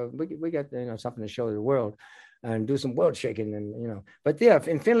 and this we got something to show the world, and do some world shaking, and But yeah,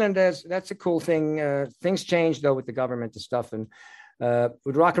 in Finland, that's a cool thing. Things change though with the government and stuff, and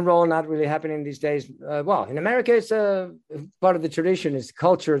with rock and roll not really happening these days. Well, in America, it's part of the tradition, it's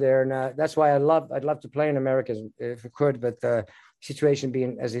culture there, and that's why I'd love to play in America if I could, but the situation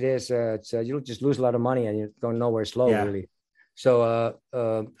being as it is, you'll just lose a lot of money and you're going nowhere slow, really. So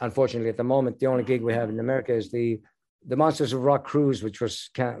unfortunately, at the moment, the only gig we have in America is the Monsters of Rock cruise, which was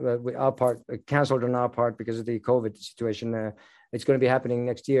canceled on our part because of the COVID situation. It's going to be happening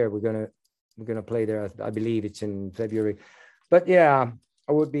next year. We're gonna play there. I believe it's in February. But yeah,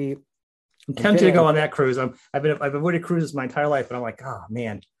 I would be. I'm tempted to go on that cruise. I've avoided cruises my entire life, but I'm like, oh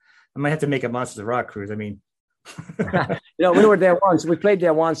man, I might have to make a Monsters of Rock cruise. I mean, we were there once. We played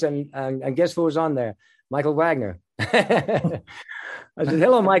there once, and guess who was on there? Michael Wagner. I said,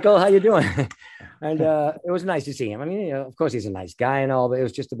 "Hello, Michael. How you doing?" And it was nice to see him. I mean, of course, he's a nice guy and all, but it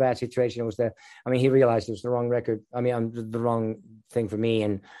was just a bad situation. It was he realized it was the wrong record. I mean, the wrong thing for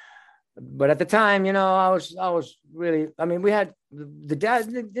me, but at the time, I was really, we had the dad.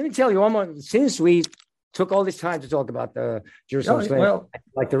 Let me tell you, almost since we took all this time to talk about the Jerusalem Slam,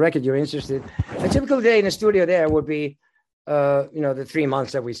 like the record you're interested. A typical day in the studio there would be, the 3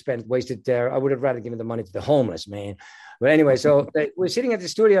 months that we spent wasted there. I would have rather given the money to the homeless, man. But anyway, so we're sitting at the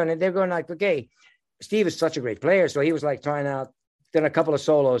studio and they're going like, okay, Steve is such a great player. So he was like trying out, then a couple of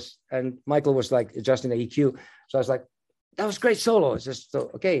solos, and Michael was like adjusting the EQ. So I was like, that was great solo. It's just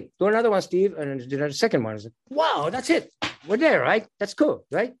okay. Do another one, Steve, and then do the second one. I was like, wow, that's it. We're there, right? That's cool,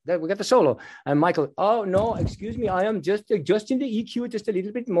 right? We got the solo. And Michael, oh no, excuse me, I am just adjusting the EQ just a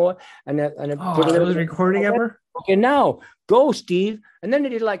little bit more. And put a little recording ever. Okay, now go, Steve. And then they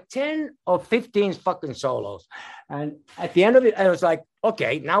did like 10 or 15 fucking solos. And at the end of it, I was like,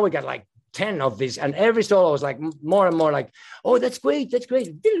 okay, now we got like 10 of these, and every solo was like more and more like, oh, that's great,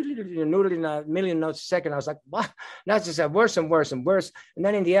 noodling a million notes a second. I was like, what? That's just worse and worse and worse. And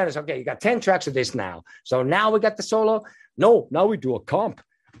then in the end, it's okay, you got 10 tracks of this now. So now we got the solo. No, now we do a comp.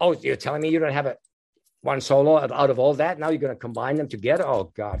 Oh, you're telling me you don't have one solo out of all that? Now you're going to combine them together?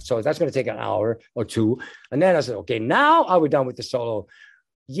 Oh, God. So that's going to take an hour or two. And then I said, okay, now are we done with the solo?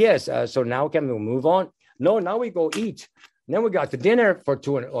 Yes. So now can we move on? No, now we go eat. And then we got to dinner for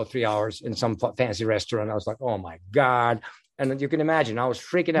 2 or 3 hours in some fancy restaurant. I was like, oh, my God. And you can imagine, I was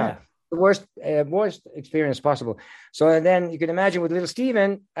freaking out. The worst experience possible. So then you can imagine with Little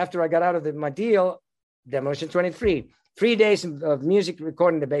Steven, after I got out of my deal, Demolition 23, 3 days of music,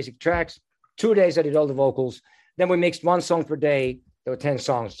 recording the basic tracks, 2 days I did all the vocals. Then we mixed 1 song per day. There were 10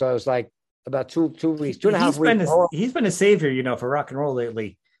 songs. So it was like about 2 weeks, 2.5 weeks. He's been a savior, for rock and roll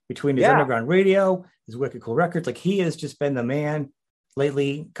lately. Between his underground radio, his Wicked Cool Records, like he has just been the man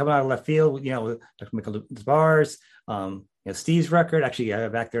lately, coming out of left field. With Dr. Michael Bars, Steve's record. Actually,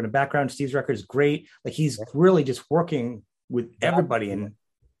 back there in the background, Steve's record is great. Like he's really just working with everybody and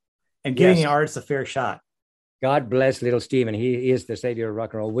giving artists a fair shot. God bless Little Steven. He is the savior of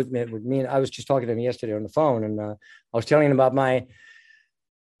rock and roll with me. And I was just talking to him yesterday on the phone, and I was telling him about my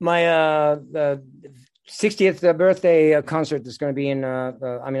 60th birthday concert that's going to be in,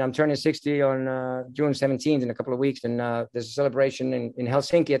 I'm turning 60 on June 17th in a couple of weeks. And there's a celebration in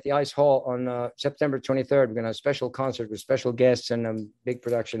Helsinki at the Ice Hall on September 23rd. We're going to have a special concert with special guests and a big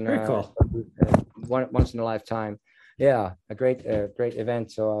production. Very cool. Once in a lifetime. Yeah, a great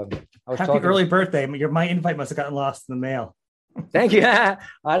event. So I was happy early birthday. My invite must have gotten lost in the mail. Thank you. I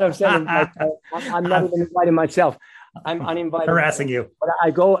don't send I'm not even inviting myself. I'm uninvited. Harassing you. But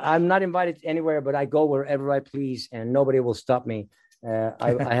I'm not invited anywhere, but I go wherever I please, and nobody will stop me.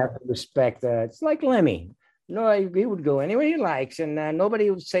 I have to respect. It's like Lemmy. He would go anywhere he likes, and nobody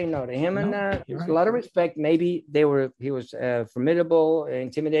would say no to him. And there's a lot of respect. Maybe he was formidable,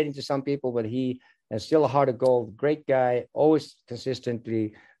 intimidating to some people, but he has still a heart of gold. Great guy, always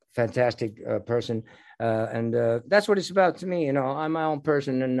consistently fantastic person. And that's what it's about to me. I'm my own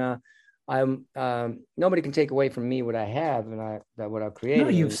person, and I'm nobody can take away from me what I have and what I've created. No,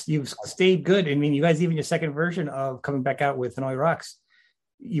 you've stayed good. I mean, you guys, even your second version of coming back out with Hanoi Rocks,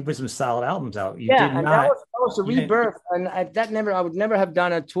 you put some solid albums out. That was a rebirth, and I would never have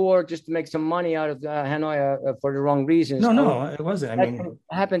done a tour just to make some money out of Hanoi for the wrong reasons. No, it wasn't. It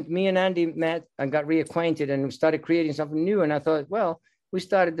happened. Me and Andy met and got reacquainted and started creating something new. And I thought, well, we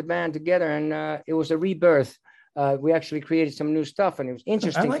started the band together, and it was a rebirth. We actually created some new stuff, and it was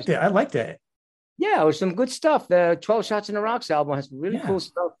interesting. I liked it. Yeah, it was some good stuff. The 12 Shots in the Rocks album has really cool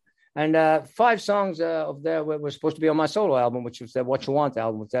stuff. And 5 songs of there were supposed to be on my solo album, which was the What You Want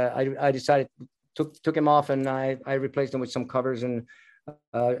album. I decided took him off, and I replaced them with some covers, and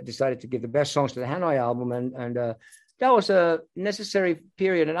decided to give the best songs to the Hanoi album, and that was a necessary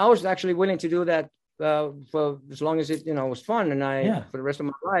period. And I was actually willing to do that for as long as it was fun, and for the rest of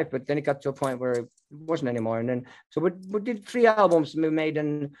my life. But then it got to a point where it wasn't anymore, and then so we did 3 albums we made,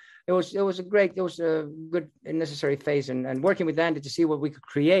 and it was a good and necessary phase, and working with Andy to see what we could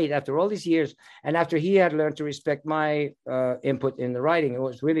create after all these years, and after he had learned to respect my input in the writing. It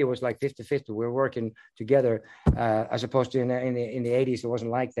was like 50-50. We were working together, as opposed to in the 80s. It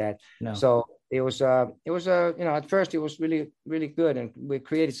wasn't like that. No. So it was at first it was really, really good, and we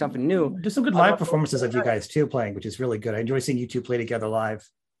created something new. There's some good live performances of you guys too playing, which is really good. I enjoy seeing you two play together live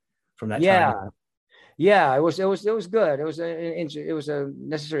from that time. Yeah, it was good. It was a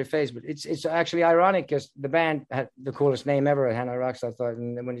necessary phase, but it's actually ironic because the band had the coolest name ever at Hanoi Rocks, I thought,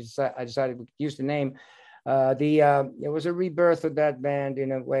 and when I decided to use the name, it was a rebirth of that band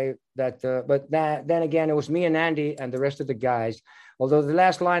in a way then again it was me and Andy and the rest of the guys. Although the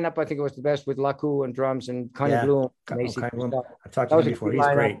last lineup I think it was the best with Laku and drums and Connie Bloom. I've talked to him before. He's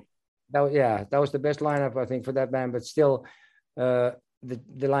great. That was the best lineup I think for that band, but still.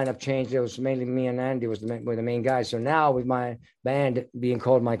 The lineup changed. It was mainly me and Andy were the main guys. So now with my band being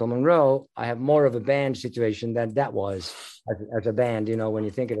called Michael Monroe, I have more of a band situation than that was as a band, when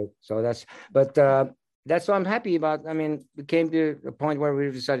you think of it. So that's what I'm happy about. I mean, we came to a point where we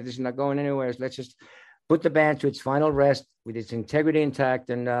decided this is not going anywhere. So let's just put the band to its final rest with its integrity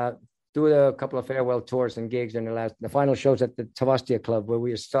intact, and do a couple of farewell tours and gigs, and the final shows at the Tavastia Club where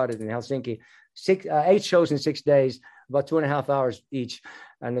we started in Helsinki. 8 shows in 6 days, about 2.5 hours each,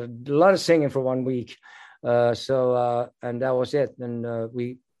 and a lot of singing for 1 week. And that was it. And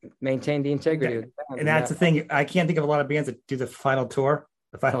we maintained the integrity of the band. And that's the thing. I can't think of a lot of bands that do the final tour,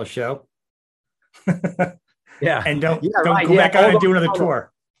 the final show. And don't go back out and do another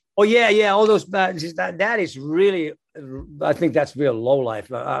tour. Oh yeah, all those bands. That is really, I think that's real low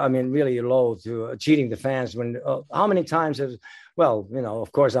life. I mean, really low to cheating the fans. When how many times has? Well,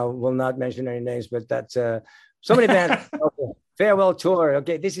 of course, I will not mention any names, but that's so many bands. Farewell tour.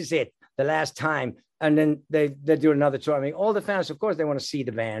 Okay, this is it, the last time, and then they do another tour. I mean, all the fans, of course, they want to see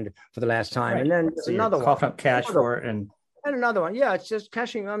the band for the last time, and then so another one. Cough up cash for it, and another one. Yeah, it's just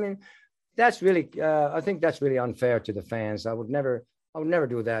cashing. I mean, that's really. I think that's really unfair to the fans. I would never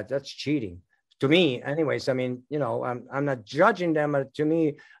do that. That's cheating to me. Anyways, I mean, I'm not judging them. But to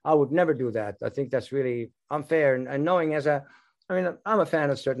me, I would never do that. I think that's really unfair. And knowing I'm a fan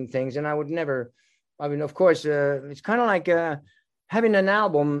of certain things, and I would never. I mean, of course, it's kind of like having an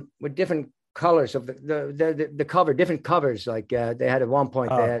album with different colors of the cover, different covers. Like they had at one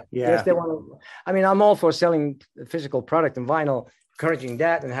point. Yes, they want to. I mean, I'm all for selling physical product and vinyl, encouraging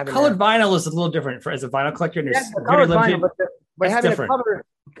that and having colored vinyl is a little different as a vinyl collector. And there's very limited. Vinyl, but having different. A cover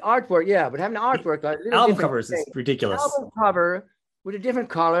artwork, but having an artwork, like album covers is ridiculous. Album cover with a different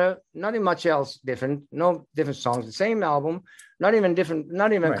color, nothing much else different, no different songs, the same album, not even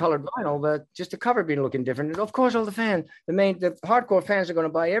colored vinyl, but just the cover being looking different. And of course, all the fans, the hardcore fans are going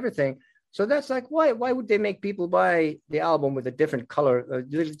to buy everything. So that's like, why would they make people buy the album with a different color?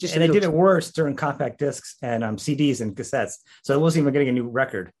 And they did it worse during compact discs and CDs and cassettes. So it wasn't even getting a new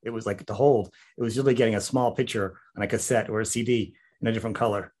record. It was like to hold. It was usually getting a small picture on a cassette or a CD in a different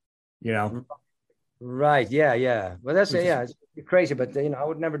color, Right. Yeah. Well, that's it's crazy, but I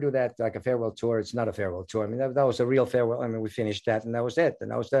would never do that like a farewell tour. It's not a farewell tour. I mean, that was a real farewell. I mean, we finished that, and that was it.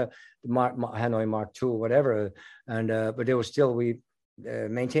 And that was the Hanoi Mark II, whatever. And but it was still we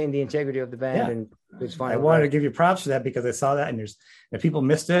maintained the integrity of the band, and it's fine. I wanted to give you props for that because I saw that, and if people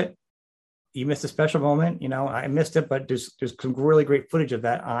missed it, you missed a special moment. I missed it, but there's some really great footage of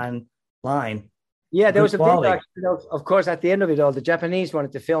that online. Yeah, there was a big, of course, at the end of it all, the Japanese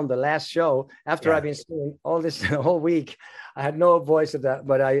wanted to film the last show after I've been singing all this whole week. I had no voice of that,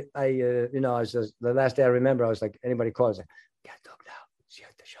 but I was just, the last day I remember, I was like, anybody calls, like, can't talk now, see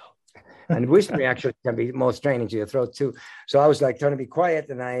at the show. And whispering actually can be more straining to your throat too. So I was like trying to be quiet,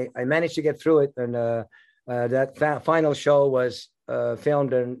 and I managed to get through it. And that final show was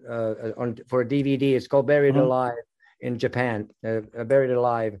filmed for a DVD. It's called Buried Alive. In Japan, Buried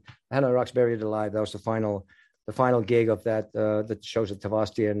Alive, Hanoi Rocks Buried Alive. That was the final gig of that shows at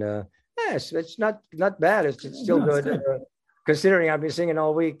Tavastia, and yes, it's not bad. It's still good. Considering I've been singing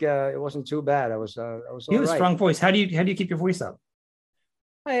all week, it wasn't too bad. I was. You have a strong voice. How do you keep your voice up?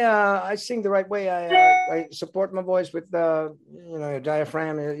 I sing the right way. I support my voice with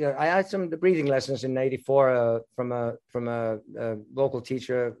diaphragm. I had some breathing lessons in '84 from a local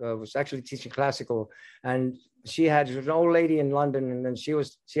teacher. Was actually teaching classical, and she had an old lady in London, and then she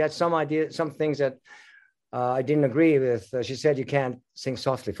had some idea, some things that I didn't agree with. She said you can't sing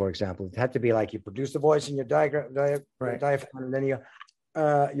softly, for example. It had to be like you produce the voice in your diaphragm, and then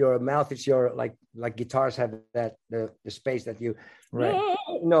your mouth is your like guitars have that the space that you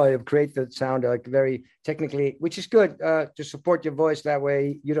it create the sound like very technically, which is good to support your voice. That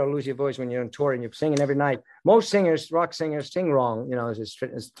way you don't lose your voice when you're on tour and you're singing every night. Most singers, rock singers, sing wrong. You know, it's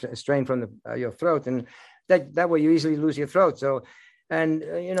a strain from your throat, and that way you easily lose your throat. So, and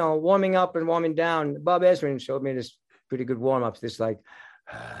you know, warming up and warming down. Bob Ezrin showed me this pretty good warm ups. This like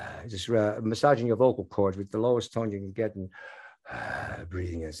just massaging your vocal cords with the lowest tone you can get, and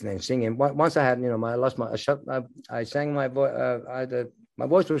breathing and then singing. Once I had, you know, I sang my voice. My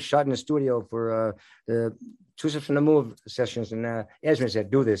voice was shut in the studio for the Two Steps from the Move sessions, and Ezrin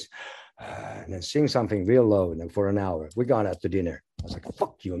said, "Do this, and then sing something real low, and then for an hour. We're going out to dinner." I was like,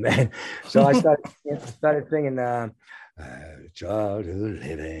 "Fuck you, man!" So I started singing "Childhood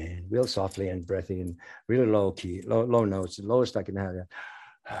Living" real softly and breathy and really low key, low notes, the lowest I can have.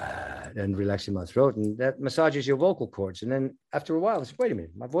 And relaxing my throat, and that massages your vocal cords. And then after a while, I said, "Wait a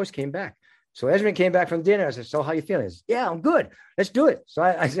minute, my voice came back." So Ezrin came back from dinner. I said, "So how you feeling?" He said, "Yeah, I'm good. Let's do it." So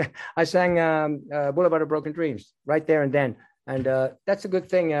I sang "Boulevard of Broken Dreams" right there and then, and that's a good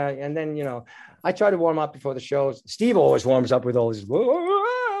thing. And then, you know, I try to warm up before the shows. Steve always warms up with all this,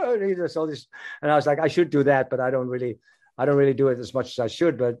 all this, and I was like, I should do that, but I don't really do it as much as I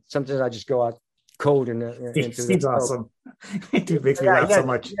should. But sometimes I just go out cold into Steve's awesome. Dude makes me laugh so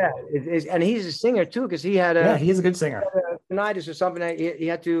much. Yeah, and he's a singer too, because he had he's a good singer. Tinnitus or something. He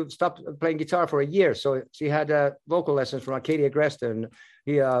had to stop playing guitar for a year, so he had vocal lessons from Arcadia Agresta, and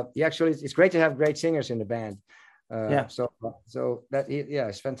he actually, it's great to have great singers in the band. So that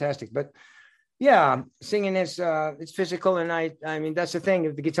it's fantastic. But yeah, singing is it's physical, and I mean that's the thing.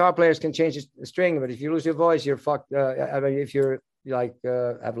 If the guitar players can change the string, but if you lose your voice, you're fucked. I mean, if you're like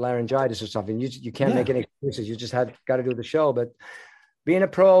have laryngitis or something, you can't make any excuses. You just got to do the show. But being a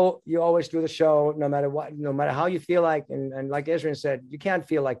pro, you always do the show no matter what, no matter how you feel like. And like Ezrin said, you can't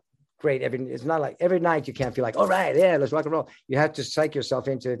feel like great it's not like every night you can't feel like, all right, yeah, let's rock and roll. You have to psych yourself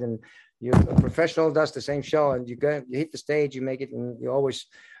into it, and a professional does the same show, and you hit the stage, you make it, and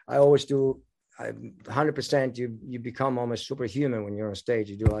I always do 100%. You become almost superhuman when you're on stage.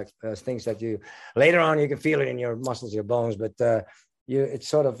 You do like things that you later on you can feel it in your muscles, your bones, but it's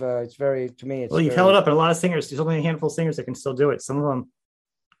sort of it's very, to me, it's you've held it up, and a lot of singers, there's only a handful of singers that can still do it. Some of them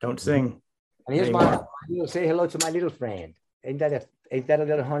don't sing. And here's my say hello to my little friend. Ain't that a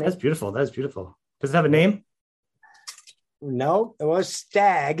little honey? That's beautiful. Does it have a name? No, it was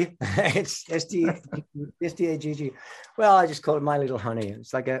Stag. It's S-T-A-G-G. Well, I just call it My Little Honey.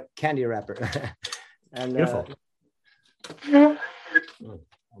 It's like a candy wrapper. And beautiful.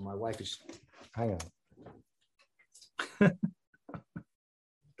 My wife is, hang on.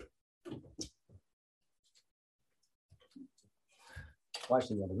 Wife's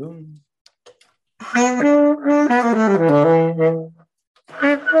in the other room.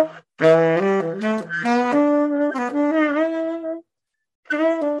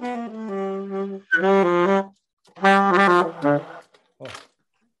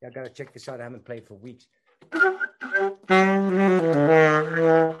 I gotta check this out. I haven't played for weeks.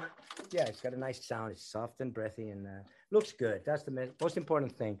 Yeah, it's got a nice sound. It's soft and breathy, and looks good. That's the most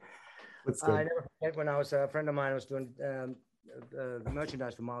important thing. I never forget when I was a friend of mine was doing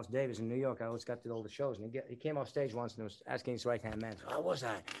merchandise for Miles Davis in New York. I always got to all the shows, and he came off stage once and was asking his right-hand man, "How was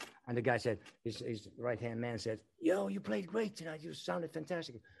I?" And the guy said, his right-hand man said, "Yo, you played great tonight. You sounded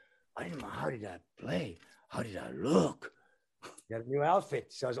fantastic." I didn't know, how did I play? How did I look? You got a new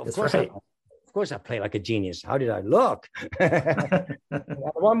outfit. So of course I play like a genius. How did I look?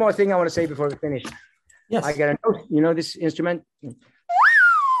 One more thing I want to say before we finish. Yes. I got a note. You know this instrument?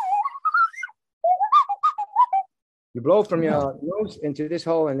 You blow from your nose into this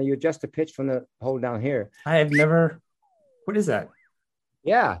hole, and then you adjust the pitch from the hole down here. I have never. What is that?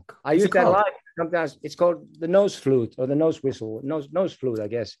 Yeah, I use that a lot. Sometimes it's called the nose flute or the nose whistle, nose flute, I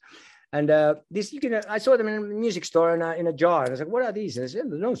guess. And this I saw them in a music store in a jar, and I was like, "What are these?" And I said,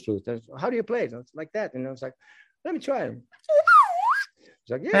 "The nose flute." I said, "How do you play it?" And it's like that, and I was like, "Let me try it." It's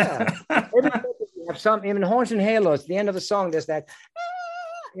like, yeah. You have some even Horns and Halos. At the end of the song, there's that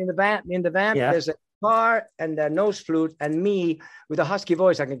in the vamp. Yeah. There's a guitar and a nose flute, and me with a husky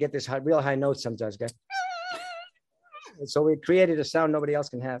voice. I can get this real high notes sometimes, guys. So we created a sound nobody else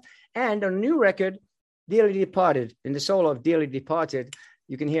can have. And on a new record, Dearly Departed, in the solo of Dearly Departed,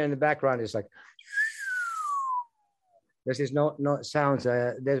 you can hear in the background, it's like, there's this no sounds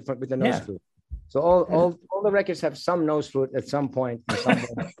with the nose flute. So all the records have some nose flute at some point.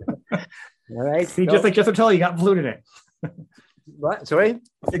 All right. See, just like Jethro Tull, you got flute in it. What? Sorry?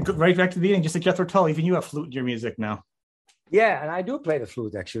 Right back to the beginning, just like Jethro Tull, even you have flute in your music now. Yeah, and I do play the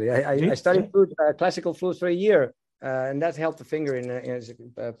flute, actually. I studied flute, classical flute for a year, and that helped the finger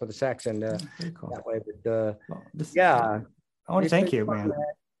for the sax. And Very cool. that way. But, Well, I want to thank you, man.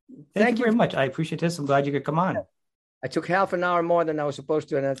 Thank you very much. I appreciate this. I'm glad you could come on. I took half an hour more than I was supposed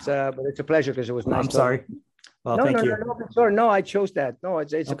to, and that's but it's a pleasure because it was nice. I'm sorry. Well, thank you. No, I chose that. No,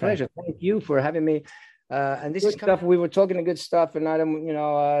 it's a pleasure. Thank you for having me. And this is stuff we were talking the good stuff, and Adam,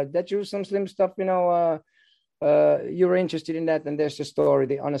 that Jerusalem Slim stuff, you were interested in that, and there's the story,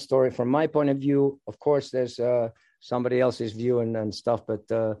 the honest story from my point of view. Of course, there's somebody else's view and stuff, but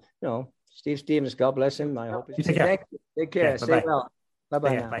Steve Stevens, God bless him. I hope. You take care. Take care. Stay well.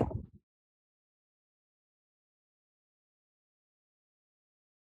 Bye-bye. Bye.